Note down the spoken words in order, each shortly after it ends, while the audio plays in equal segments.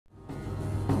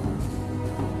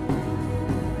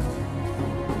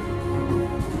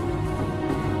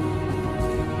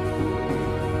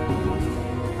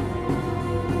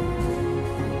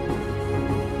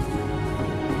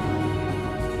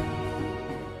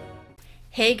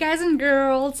Hey guys and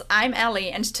girls, I'm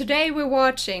Allie, and today we're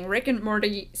watching Rick and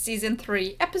Morty Season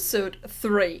 3, Episode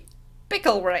 3,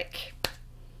 Pickle Rick.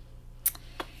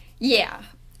 Yeah,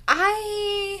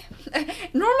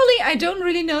 normally I don't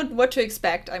really know what to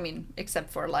expect,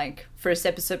 except for like first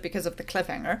episode because of the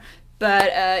cliffhanger,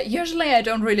 but usually I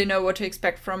don't really know what to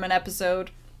expect from an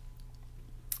episode.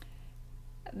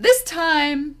 This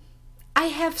time, I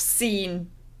have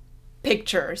seen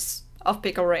pictures of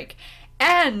Pickle Rick,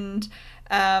 and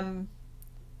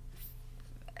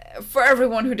for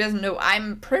everyone who doesn't know,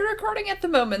 I'm pre-recording at the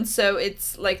moment, so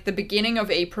it's like the beginning of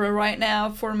April right now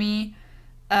for me,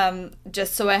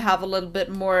 just so I have a little bit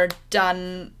more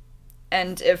done,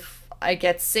 and if I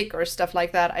get sick or stuff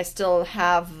like that, I still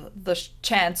have the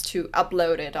chance to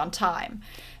upload it on time.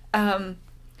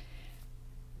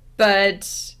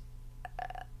 But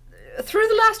through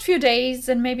the last few days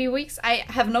and maybe weeks, I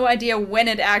have no idea when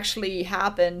it actually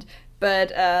happened, but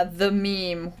the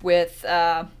meme with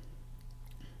the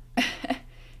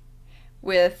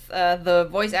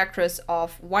voice actress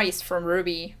of Weiss from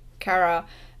Ruby, Kara,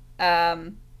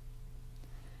 did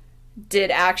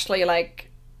actually like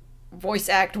voice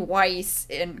act Weiss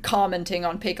in commenting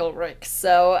on Pickle Rick.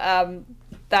 So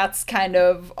that's kind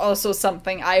of also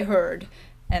something I heard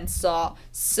and saw.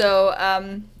 So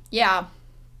yeah,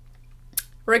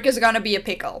 Rick is gonna be a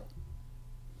pickle.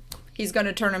 He's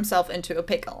gonna turn himself into a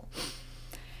pickle.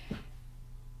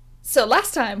 So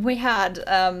last time we had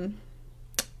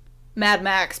Mad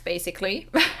Max, basically.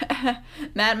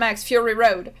 Mad Max Fury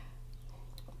Road.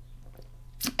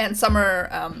 And Summer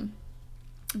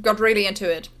got really into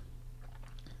it.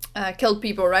 Killed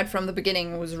people right from the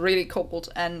beginning, was really cold,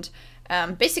 and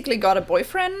basically got a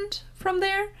boyfriend from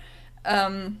there.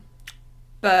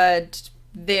 But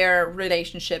their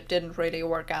relationship didn't really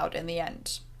work out in the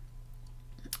end.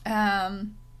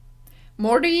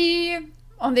 Morty,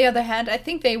 on the other hand, I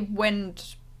think they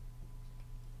went...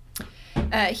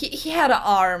 he had an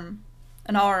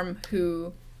arm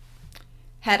who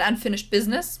had unfinished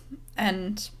business,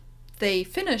 and they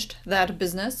finished that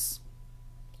business.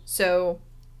 So,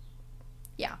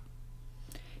 yeah.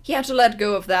 He had to let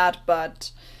go of that,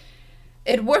 but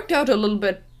it worked out a little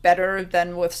bit better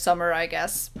than with Summer, I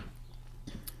guess.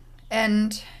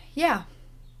 And, yeah.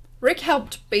 Rick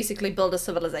helped basically build a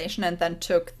civilization and then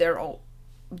took their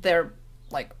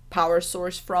like power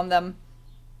source from them.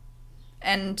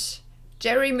 And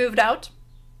Jerry moved out.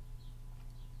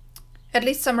 At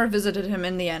least Summer visited him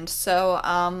in the end. So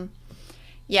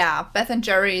yeah, Beth and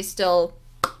Jerry still...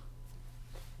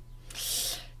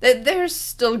 There's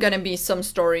still gonna be some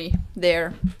story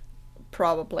there,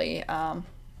 probably.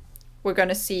 We're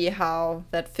gonna see how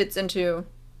that fits into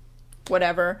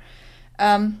whatever.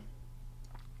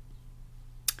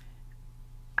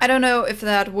 I don't know if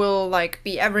that will like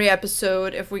be every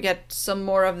episode, if we get some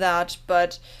more of that,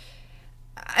 but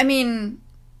I mean,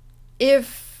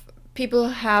 if people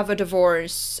have a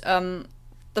divorce,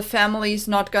 the family's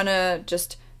not gonna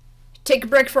just take a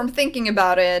break from thinking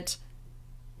about it,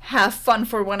 have fun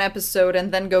for one episode,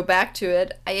 and then go back to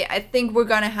it. I think we're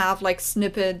gonna have like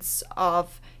snippets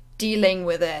of dealing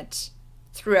with it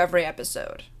through every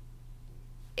episode.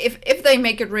 If they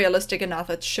make it realistic enough,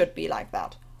 it should be like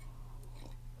that.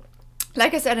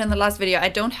 Like I said in the last video, I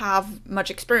don't have much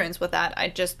experience with that.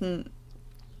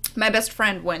 My best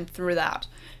friend went through that.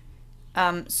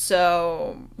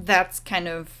 So that's kind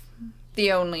of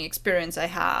the only experience I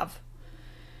have.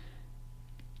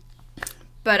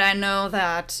 But I know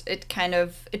that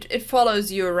it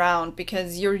follows you around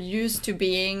because you're used to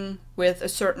being with a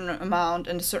certain amount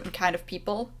and a certain kind of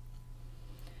people.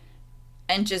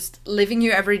 And just living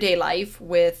your everyday life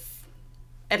with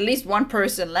at least one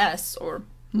person less, or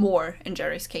more in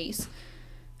Jerry's case.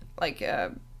 Like,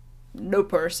 no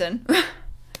person.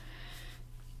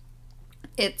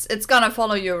 It's gonna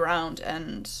follow you around,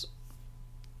 and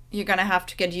you're gonna have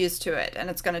to get used to it, and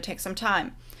it's gonna take some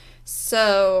time.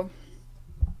 So...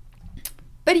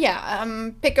 But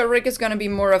yeah, Pickle Rick is gonna be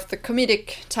more of the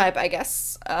comedic type, I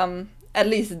guess. At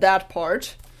least that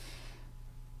part.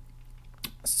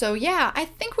 So yeah, I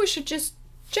think we should just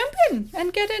jump in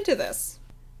and get into this.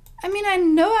 I mean, I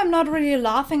know I'm not really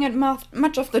laughing at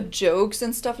much of the jokes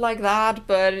and stuff like that,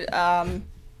 but I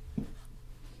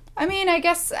mean, I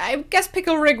guess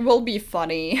Pickle Rick will be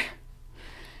funny.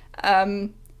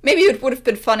 Maybe it would have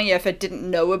been funny if I didn't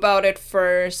know about it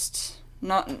first,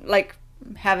 not like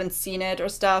haven't seen it or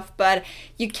stuff, but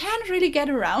you can't really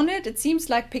get around it. It seems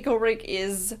like Pickle Rick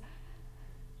is...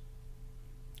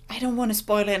 I don't want to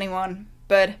spoil anyone,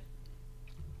 but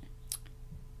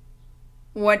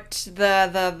what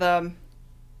the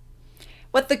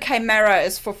Chimera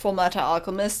is for Fullmetal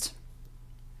Alchemist.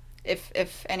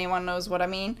 if anyone knows what I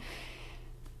mean.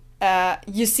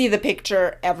 You see the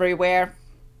picture everywhere.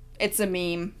 It's a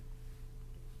meme.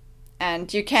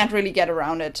 And you can't really get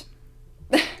around it.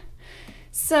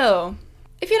 So,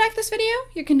 if you like this video,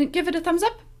 you can give it a thumbs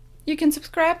up, you can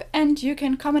subscribe, and you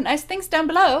can comment nice things down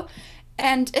below.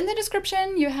 And in the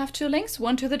description you have 2 links,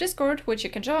 one to the Discord, which you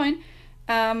can join,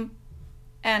 and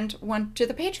one to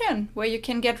the Patreon, where you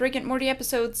can get Rick and Morty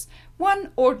episodes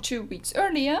 1 or 2 weeks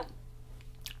earlier.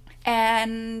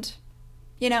 And,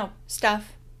 you know,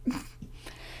 stuff.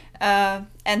 And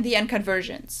the uncut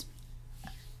versions.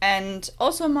 And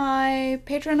also my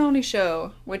Patreon-only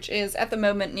show, which is at the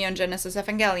moment Neon Genesis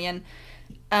Evangelion.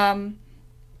 But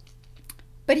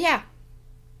yeah.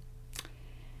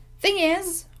 Thing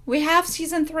is, we have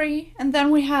season 3, and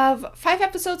then we have 5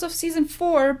 episodes of season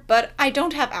 4, but I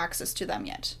don't have access to them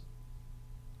yet.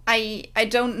 I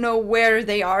don't know where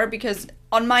they are, because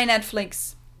on my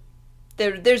Netflix,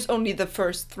 there's only the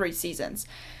first 3 seasons.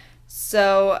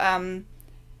 So,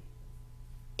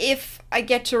 if I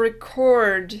get to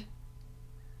record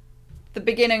the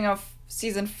beginning of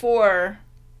season 4,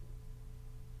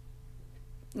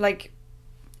 like,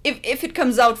 if it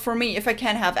comes out for me, if I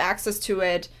can have access to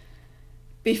it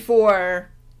before,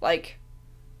 like,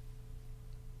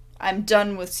 I'm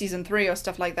done with season 3 or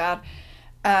stuff like that,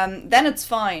 then it's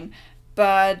fine.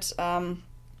 But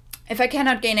if I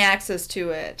cannot gain access to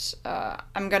it,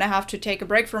 I'm gonna have to take a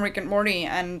break from Rick and Morty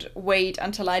and wait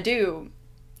until I do.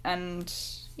 And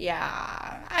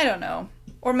yeah, I don't know.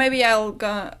 Or maybe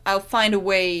I'll find a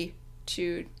way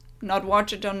to not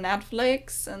watch it on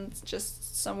Netflix and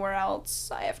just somewhere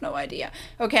else. I have no idea.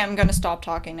 Okay, I'm gonna stop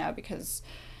talking now because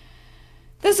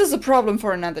this is a problem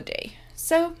for another day.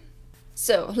 So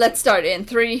let's start in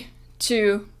 3,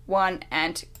 2, 1,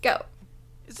 and go.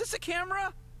 Is this a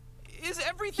camera? Is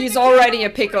everything? He's already a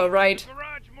pickle, right?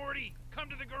 Garage, Morty, come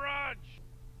to the garage.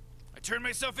 I turned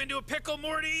myself into a pickle,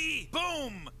 Morty.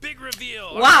 Boom! Big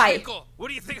reveal. Why? I'm a pickle. What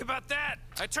do you think about that?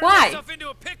 I turned Why? myself into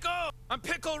a pickle. I'm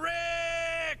Pickle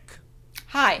Rick.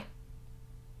 Hi.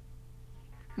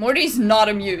 Morty's not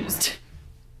amused.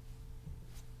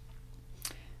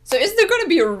 So is there gonna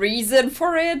be a reason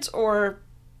for it, or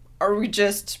are we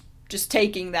just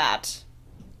taking that?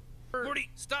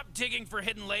 Morty, stop digging for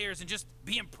hidden layers and just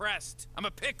be impressed. I'm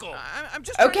a pickle. I'm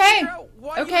just Okay. trying to figure out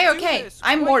why Okay, you do okay. this.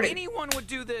 I'm Why Morty. anyone would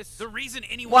do this. The reason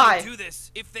anyone Why? would do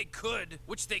this, if they could,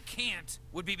 which they can't,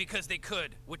 would be because they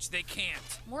could, which they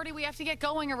can't. Morty, we have to get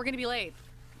going or we're gonna be late.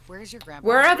 Where's your grandpa?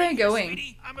 Where are they Right here, going?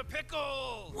 sweetie. I'm a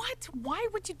pickle. What? Why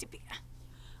would you do...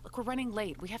 Look, we're running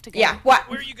late. We have to go. Yeah, what?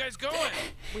 Where are you guys going?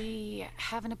 We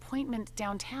have an appointment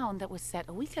downtown that was set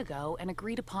a week ago and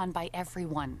agreed upon by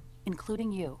everyone,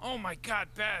 including you. Oh my God,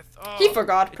 Beth. Oh, He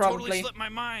forgot, it probably. totally slipped my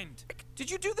mind.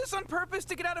 Did you do this on purpose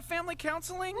to get out of family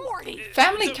counseling? Morty!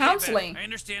 Family It's okay, Beth. counseling. I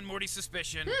understand Morty's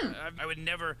suspicion. I would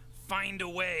never find a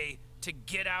way to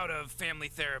get out of family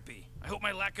therapy. I hope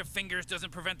my lack of fingers doesn't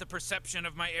prevent the perception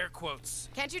of my air quotes.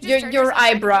 Can't you just turn Your yourself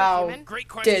back into a eyebrow human? Great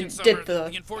question, did Summer. the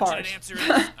unfortunate part. answer is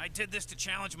I did this to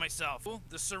challenge myself.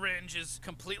 The syringe is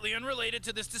completely unrelated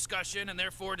to this discussion and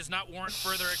therefore does not warrant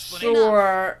further explanation.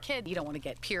 Sure. Kid, you don't want to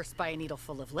get pierced by a needle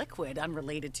full of liquid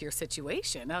unrelated to your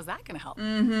situation. How's that gonna help?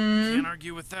 Can't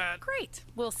argue with that. Great.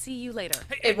 We'll see you later.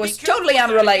 Hey, It be was careful totally with that.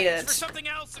 unrelated. It's for something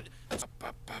else.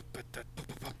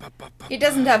 He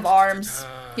doesn't have arms.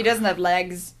 He doesn't have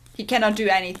legs. He cannot do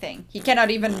anything. He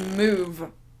cannot even move.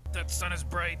 That sun is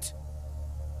bright.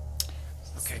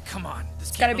 Okay, come on. This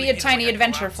It's gonna be a tiny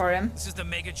adventure for him. This is the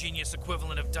mega genius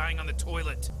equivalent of dying on the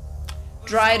toilet.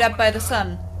 Dried up by the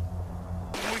sun.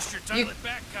 Moisture, dial You- it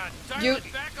back, God. Dial you-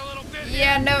 it back a little bit.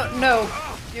 Yeah, no.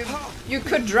 You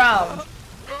could drown.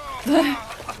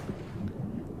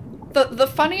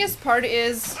 The funniest part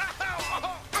is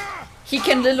he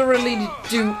can literally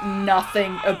do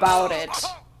nothing about it.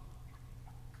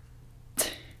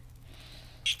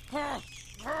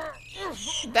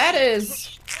 That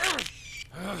is...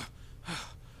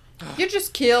 You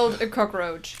just killed a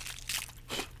cockroach.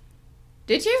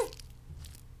 Did you?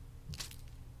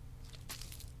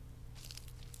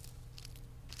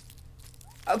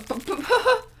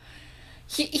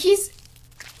 He's...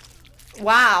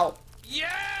 Wow.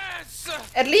 Yes!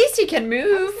 At least he can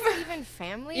move. Even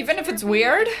family? Even if it's therapy?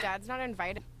 weird? Dad's not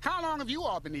invited. How long have you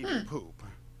all been eating poop?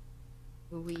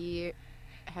 We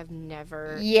have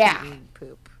never Yeah. eaten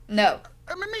poop. No,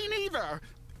 Me neither.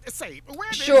 Say, where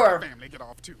did Sure. your family get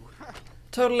off to?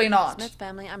 totally not. Smith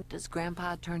family, does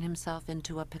Grandpa turn himself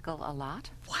into a pickle a lot?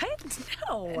 What?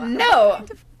 No. No,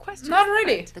 Question. not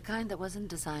really. The kind that wasn't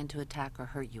designed to attack or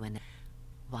hurt you. And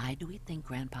why do we think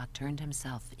Grandpa turned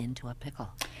himself into a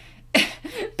pickle?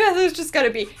 Beth Death is just gonna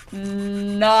be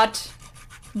not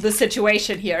the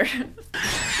situation here.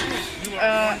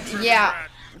 Yeah.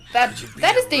 That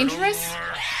is dangerous.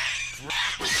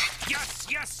 Yes,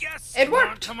 yes, yes. It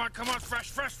worked. Come on,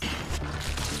 fresh.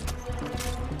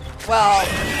 Well,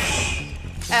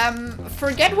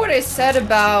 forget what I said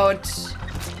about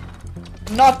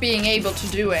not being able to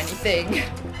do anything.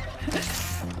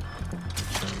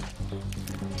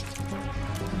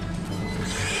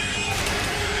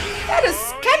 That is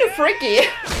kind of freaky.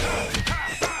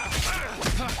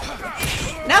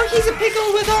 Now he's a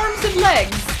pickle with arms and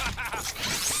legs.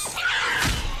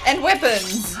 And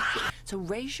weapons. So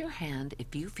raise your hand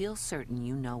if you feel certain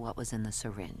you know what was in the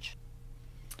syringe.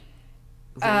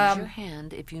 Raise your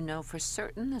hand if you know for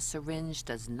certain the syringe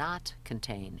does not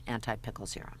contain anti-pickle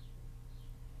serum.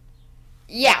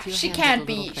 Yeah, If your she hand can't is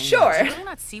a little be thing sure. Do you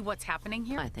not see what's happening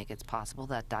here? I think it's possible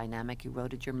that dynamic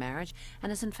eroded your marriage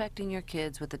and is infecting your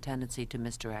kids with a tendency to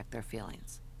misdirect their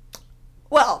feelings.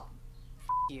 Well,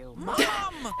 You.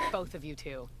 Both of you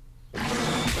two.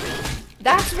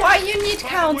 that's why you need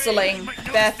counseling,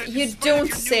 Beth. You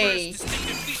don't say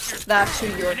that to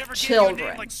your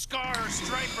children.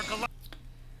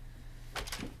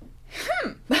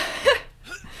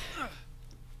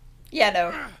 Yeah,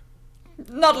 no.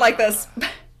 Not like this.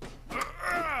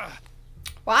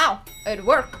 Wow, it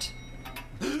worked.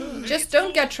 Just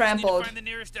don't get trampled. Find the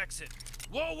nearest exit.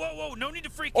 Whoa, no need to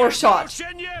freak Or out. shot.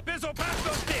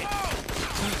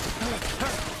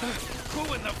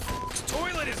 Who in the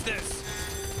toilet is this?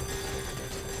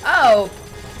 Oh,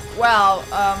 well,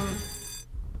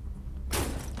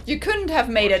 you couldn't have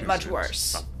made it much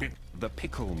worse. The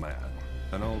Pickle Man,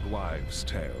 an old wives'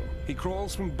 tale. He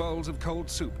crawls from bowls of cold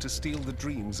soup to steal the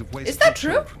dreams of wasteful Is that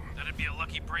true? children. That'd be a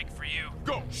lucky break for you.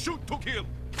 Go, shoot to kill.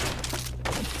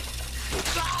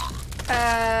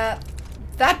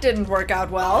 That didn't work out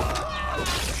well.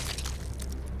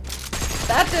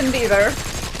 That didn't either.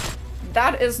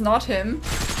 That is not him.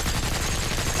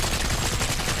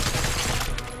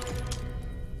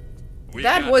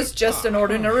 That was just an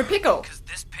ordinary pickle. Because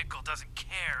this pickle doesn't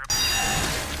care.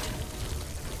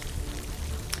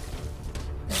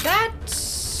 That...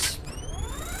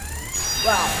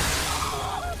 Well...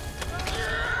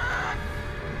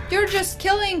 You're just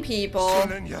killing people.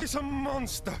 Selenia is a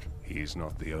monster. He's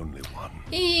not the only one.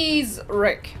 He's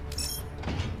Rick.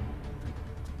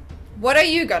 What are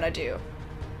you gonna do?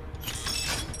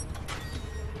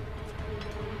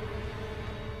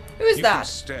 Who is You can that?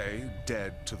 stay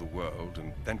dead to the world,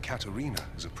 and then Katerina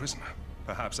is a prisoner.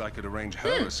 Perhaps I could arrange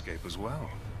her escape as well.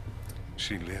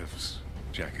 She lives,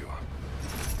 Jaguar.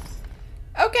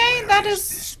 Okay, that is...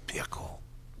 This pickle.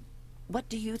 What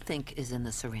do you think is in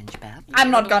the syringe, Beth?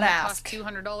 I'm not gonna Cost ask.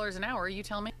 $200 an hour, you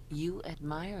tell me? You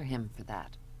admire him for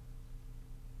that.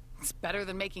 It's better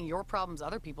than making your problems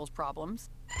other people's problems.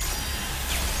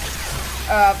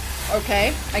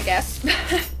 Okay, I guess.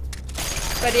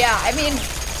 But yeah, I mean...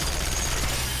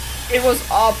 It was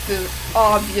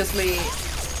obviously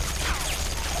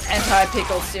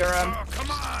anti-pickle serum. Oh,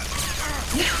 come on!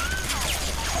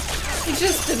 He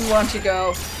just didn't want to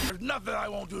go. There's nothing I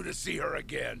won't do to see her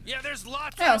again. Yeah, there's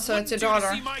lots Yeah, I so it's wouldn't your do to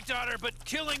daughter. see my daughter, but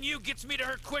killing you gets me to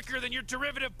her quicker than your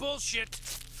derivative bullshit.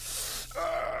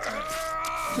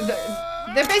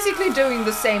 They're basically doing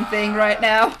the same thing right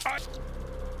now.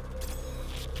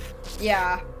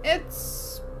 Yeah,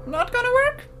 it's not gonna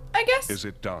work, I guess. Is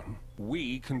it done?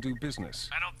 We can do business.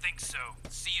 I don't think so.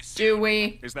 See you soon. Do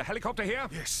we? Is the helicopter here?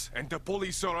 Yes, and the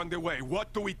police are on the way.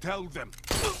 What do we tell them?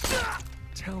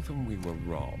 Tell them we were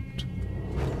robbed.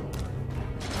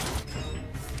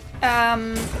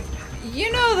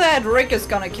 You know that Rick is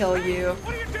gonna kill you.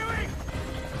 What are you doing?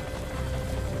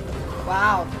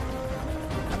 Wow.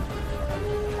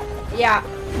 Yeah,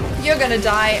 you're gonna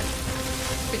die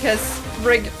because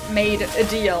Rick made a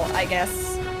deal, I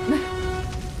guess.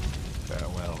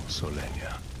 Farewell,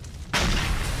 Solenia.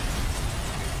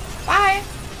 Bye.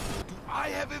 I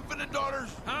have infinite daughters.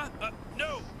 Huh?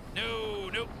 No.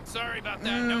 Sorry about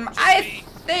that. No, just I me.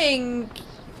 think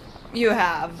you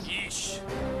have. Yeesh.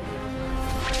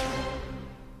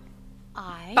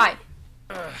 Bye.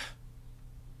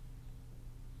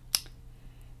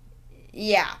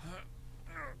 Yeah.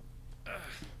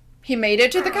 He made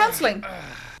it to the counseling.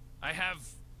 I have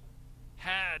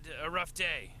had a rough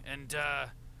day, and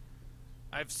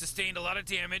I've sustained a lot of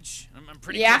damage. I'm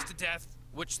pretty Yeah. close to death,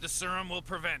 which the serum will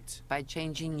prevent. By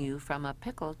changing you from a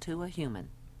pickle to a human.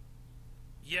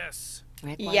 Yes.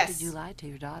 Rick, why Yes. did you lie to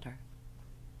your daughter?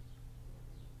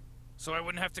 So I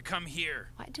wouldn't have to come here.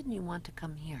 Why didn't you want to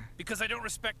come here? Because I don't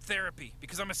respect therapy.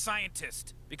 Because I'm a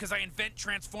scientist. Because I invent,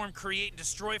 transform, create, and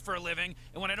destroy for a living.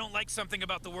 And when I don't like something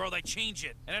about the world, I change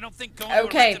it. And I don't think going to a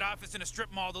rented office in a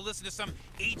strip mall to listen to some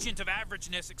agent of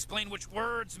averageness explain which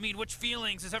words mean which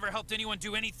feelings has ever helped anyone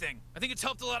do anything. I think it's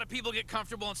helped a lot of people get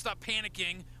comfortable and stop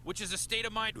panicking, which is a state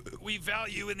of mind we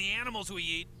value in the animals we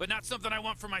eat, but not something I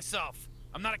want for myself.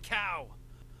 I'm not a cow.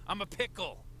 I'm a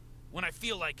pickle. When I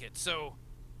feel like it, so...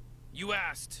 You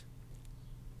asked.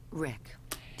 Rick,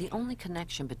 the only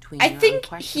connection between I your think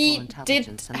unquestionable he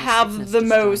intelligence did and have sickness the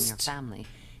destroying most your family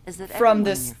is that from everyone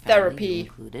this in your family, therapy you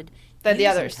included, than the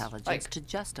use others, intelligence like- to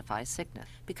justify sickness.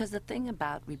 Because the thing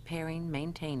about repairing,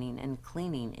 maintaining, and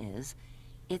cleaning is,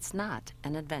 it's not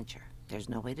an adventure. There's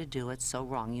no way to do it so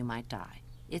wrong you might die.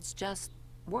 It's just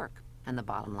work. And the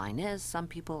bottom line is, some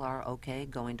people are okay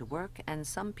going to work, and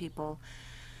some people,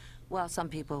 well, some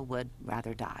people would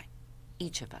rather die.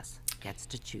 Each of us gets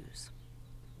to choose.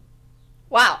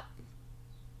 Wow.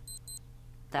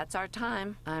 That's our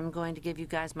time. I'm going to give you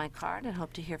guys my card and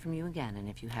hope to hear from you again. And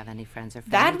if you have any friends or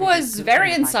family That was get very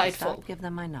pooped and would like to insightful. stop, give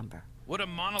them my number. What a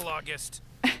monologuist.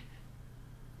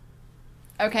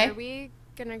 Okay. Are we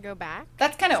gonna go back?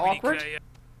 That's kind of Sweetie, awkward. could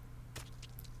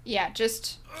Yeah,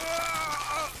 just...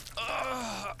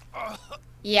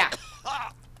 Yeah.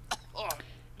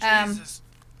 Jesus.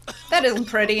 That isn't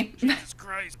pretty. Jesus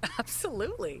Christ.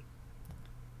 Absolutely.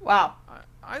 Wow.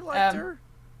 I liked Um, her.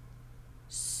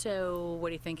 So, what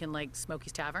are you thinking, like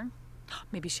Smokey's Tavern?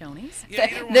 Maybe Shoney's? Yeah,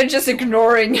 either one. They're just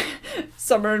ignoring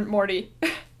Summer and Morty.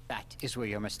 That is where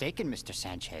you're mistaken, Mr.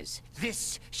 Sanchez.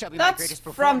 This shall be my That's greatest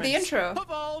from performance the intro.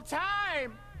 of all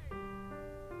time.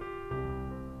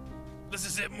 This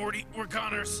is it, Morty. We're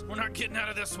goners. We're not getting out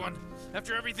of this one.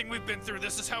 After everything we've been through,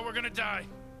 this is how we're gonna die.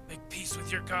 Make peace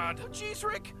with your god. Jeez,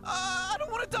 Rick. I don't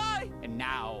want to die. And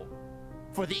now,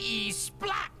 for the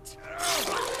E-Splat!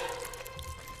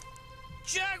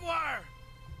 Jaguar!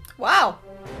 Wow.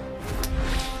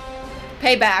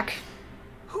 Payback.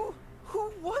 Who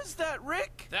was that,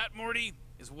 Rick? That, Morty,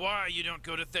 is why you don't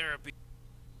go to therapy.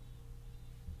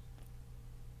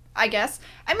 I guess.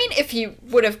 I mean, if he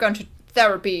would have gone to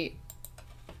therapy,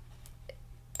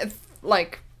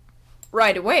 like,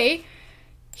 right away,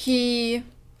 he...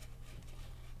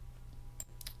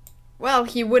 Well,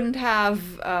 he wouldn't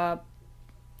have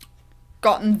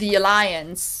gotten the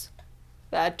alliance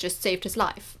that just saved his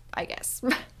life, I guess.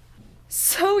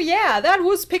 So yeah, that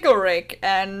was Pickle Rick,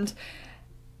 and...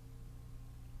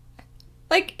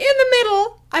 Like, in the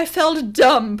middle, I felt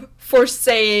dumb for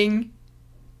saying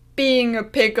being a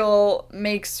pickle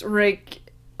makes Rick,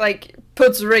 like,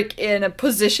 puts Rick in a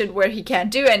position where he can't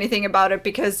do anything about it,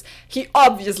 because he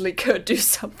obviously could do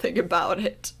something about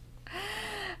it.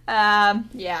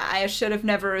 Yeah, I should have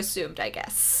never assumed, I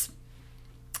guess.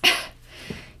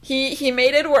 He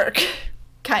made it work,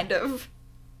 kind of.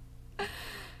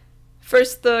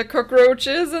 First the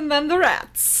cockroaches and then the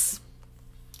rats.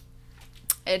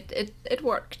 It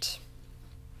worked.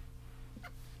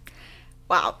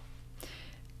 Wow.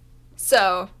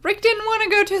 So, Rick didn't want to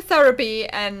go to therapy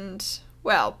and,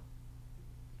 well,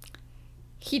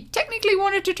 he technically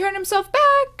wanted to turn himself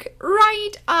back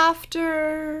right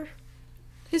after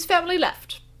his family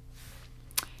left.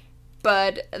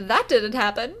 But that didn't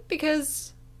happen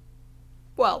because,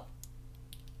 well,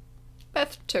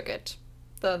 Beth took it.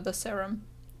 The serum.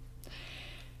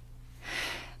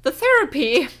 The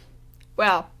therapy,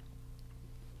 well,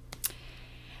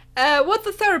 what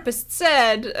the therapist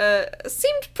said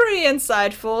seemed pretty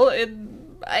insightful.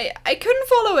 I couldn't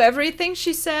follow everything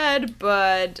she said,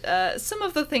 but some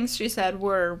of the things she said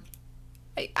were,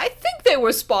 I think they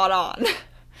were spot on.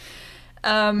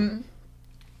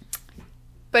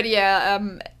 But yeah,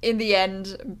 in the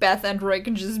end, Beth and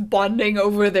Rick just bonding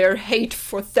over their hate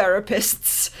for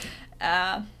therapists.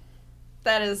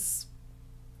 That is...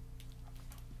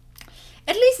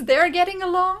 At least they're getting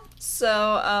along,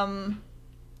 so,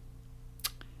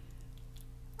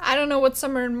 I don't know what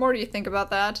Summer and Morty think about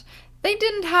that. They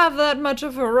didn't have that much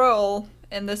of a role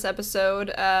in this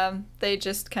episode. They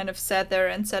just kind of sat there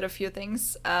and said a few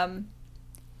things,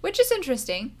 which is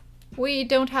interesting. We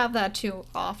don't have that too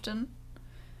often.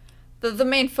 The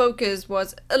main focus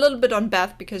was a little bit on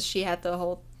Beth because she had the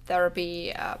whole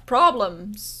therapy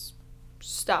problems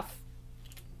stuff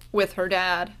with her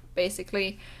dad,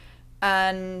 basically.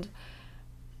 And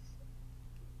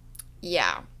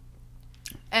yeah.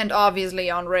 And obviously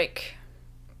on Rick,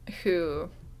 who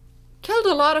killed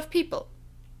a lot of people.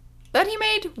 But he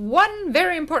made one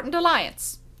very important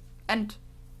alliance. And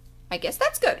I guess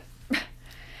that's good.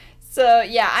 So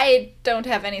yeah, I don't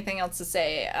have anything else to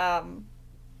say.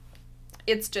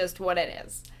 It's just what it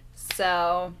is.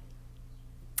 So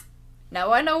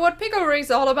now I know what Pickle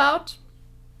Rick's all about.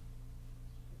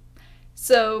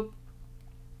 So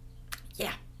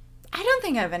yeah, I don't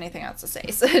think I have anything else to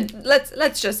say. So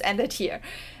let's just end it here.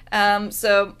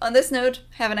 So on this note,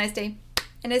 have a nice day,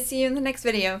 and I'll see you in the next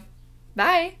video.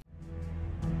 Bye!